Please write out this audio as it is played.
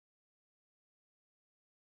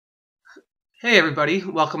Hey everybody,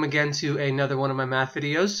 welcome again to another one of my math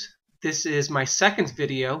videos. This is my second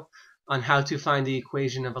video on how to find the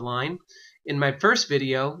equation of a line. In my first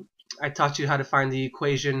video, I taught you how to find the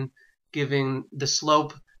equation given the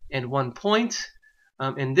slope and 1 point.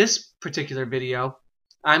 In this particular video,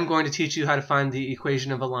 I'm going to teach you how to find the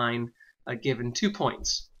equation of a line given 2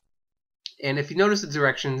 points. And if you notice the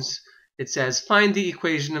directions, it says find the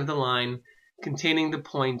equation of the line containing the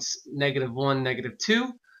points -1,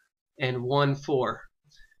 -2, and 1, 4.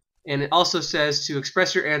 And it also says to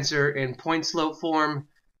express your answer in point-slope form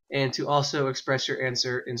and to also express your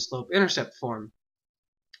answer in slope-intercept form.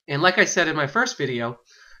 And like I said in my first video,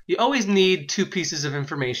 you always need 2 pieces of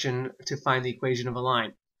information to find the equation of a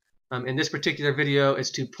line. In this particular video, it's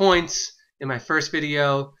 2 points. In my first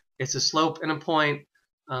video, it's a slope and a point.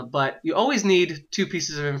 But you always need 2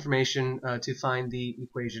 pieces of information to find the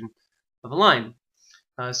equation of a line.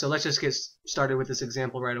 So let's just get started with this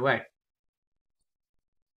example right away.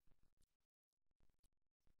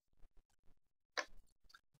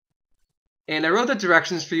 And I wrote the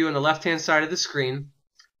directions for you on the left-hand side of the screen.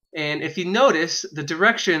 And if you notice, the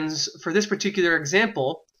directions for this particular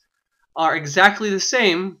example are exactly the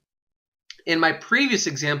same in my previous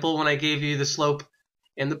example when I gave you the slope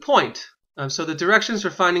and the point. So the directions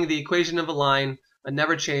for finding the equation of a line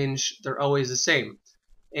never change. They're always the same.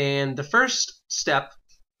 And the first step,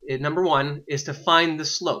 number 1, is to find the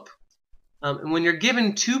slope. And when you're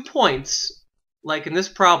given 2 points, like in this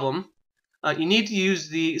problem, you need to use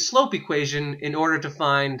the slope equation in order to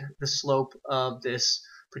find the slope of this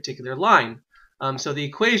particular line. So the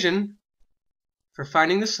equation for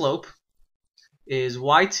finding the slope is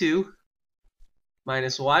y2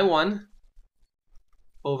 minus y1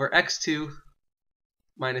 over x2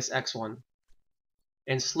 minus x1.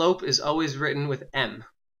 And slope is always written with m.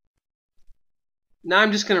 Now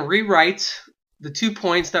I'm just going to rewrite the 2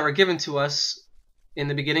 points that were given to us in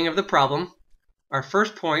the beginning of the problem. Our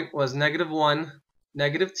first point was -1,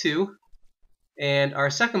 -2, and our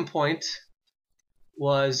second point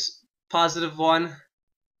was +1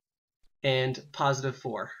 and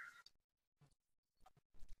 +4.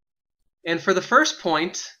 And for the first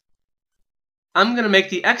point, I'm going to make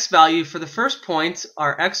the x value for the first point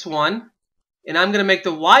our x1, and I'm going to make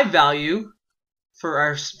the y value for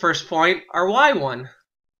our first point our y1.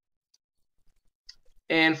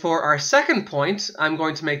 And for our second point, I'm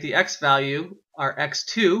going to make the x value our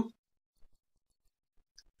x2,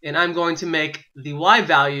 and I'm going to make the y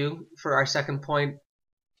value for our second point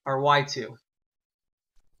our y2.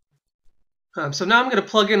 So now I'm going to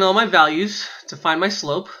plug in all my values to find my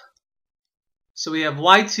slope. So we have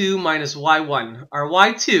y2 minus y1. Our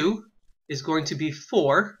y2 is going to be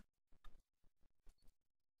 4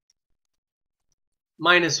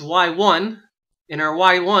 minus y1, and our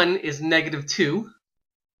y1 is -2.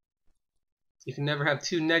 You can never have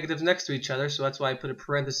 2 negatives next to each other, so that's why I put a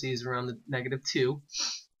parentheses around the -2.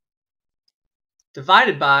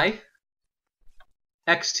 Divided by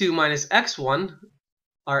x2 minus x1.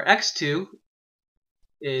 Our x2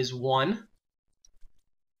 is 1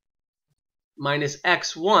 minus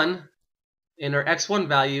x1, and our x1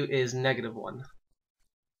 value is -1.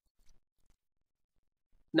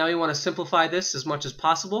 Now you want to simplify this as much as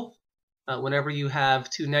possible. Whenever you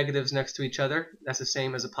have 2 negatives next to each other, that's the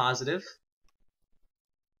same as a positive.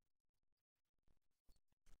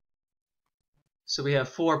 So we have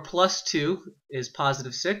 4 plus 2 is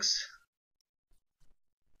 +6.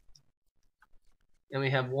 And we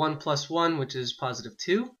have 1 plus 1, which is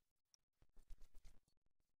 +2.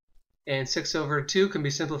 And 6 over 2 can be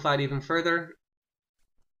simplified even further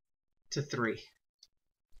to 3.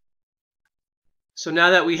 So now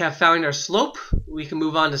that we have found our slope, we can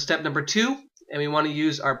move on to step number 2, and we want to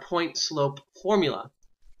use our point-slope formula.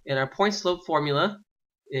 And our point-slope formula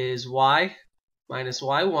is y minus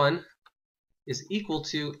y1 is equal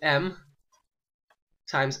to m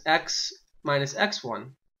times x minus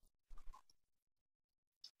x1.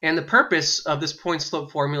 And the purpose of this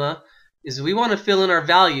point-slope formula is we want to fill in our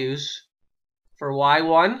values for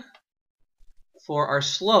y1, for our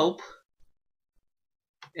slope,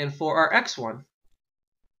 and for our x1.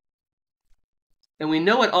 And we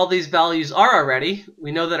know what all these values are already.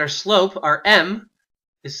 We know that our slope, our m,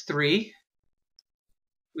 is 3.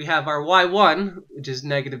 We have our y1, which is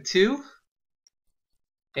 -2.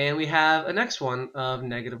 And we have an x1 of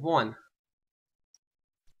 -1.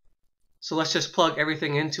 So let's just plug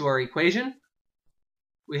everything into our equation.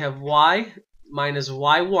 We have y minus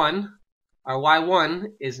y1. Our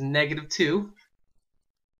y1 is -2,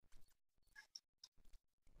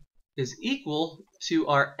 is equal to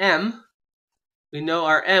our m. We know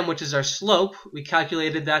our m, which is our slope. We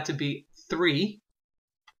calculated that to be 3.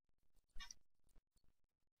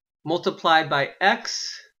 multiplied by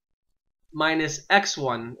x minus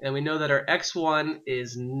x1. And we know that our x1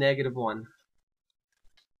 is negative 1.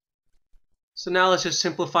 So now let's just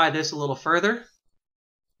simplify this a little further.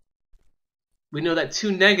 We know that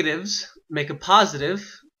two negatives make a positive,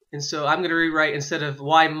 and so I'm going to rewrite, instead of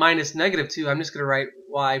y minus negative 2, I'm just going to write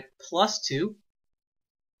y plus 2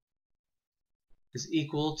 is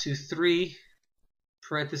equal to 3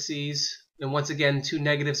 parentheses, and once again, two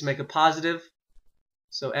negatives make a positive,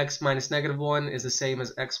 so x minus negative 1 is the same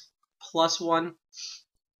as x plus 1.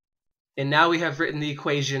 And now we have written the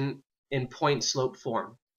equation in point-slope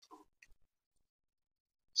form.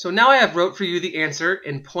 So now I have wrote for you the answer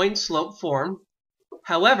in point-slope form.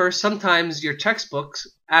 However, sometimes your textbooks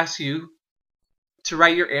ask you to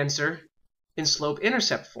write your answer in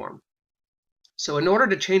slope-intercept form. So in order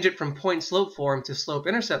to change it from point-slope form to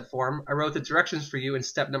slope-intercept form, I wrote the directions for you in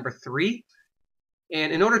step number 3.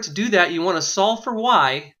 And in order to do that, you want to solve for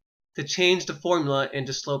y to change the formula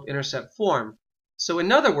into slope-intercept form. So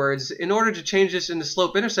in other words, in order to change this into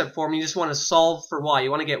slope-intercept form, you just want to solve for y. You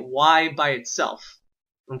want to get y by itself.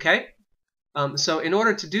 Okay? So in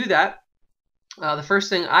order to do that, the first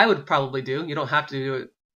thing I would probably do, you don't have to do it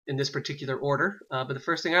in this particular order, but the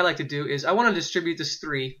first thing I like to do is I want to distribute this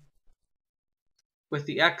 3 with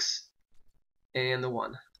the x and the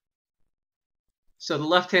 1. So the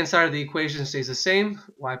left-hand side of the equation stays the same.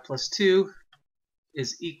 Y plus 2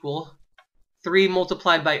 is equal. 3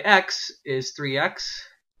 multiplied by x is 3x.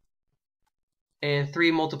 And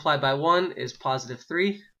 3 multiplied by 1 is positive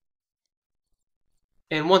 3.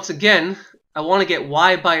 And once again, I want to get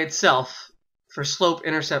y by itself for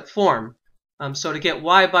slope-intercept form. So to get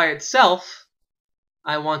y by itself,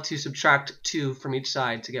 I want to subtract 2 from each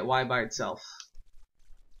side to get y by itself.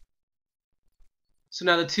 So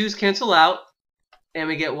now the 2's cancel out, and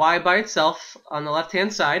we get y by itself on the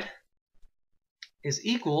left-hand side is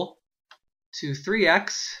equal to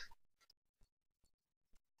 3x,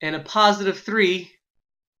 and a positive 3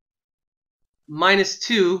 minus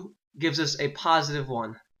 2 gives us a positive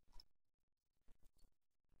 1.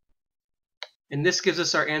 And this gives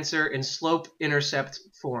us our answer in slope-intercept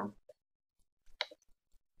form.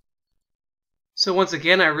 So once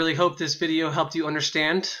again, I really hope this video helped you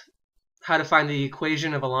understand how to find the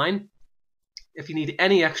equation of a line. If you need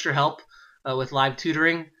any extra help with live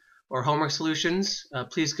tutoring or homework solutions,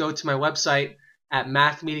 please go to my website at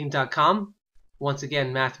mathmeeting.com. Once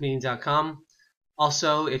again, mathmeeting.com.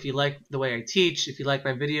 Also, if you like the way I teach, if you like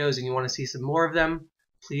my videos and you want to see some more of them,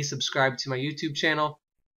 please subscribe to my YouTube channel.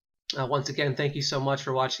 Once again, thank you so much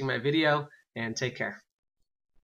for watching my video, and take care.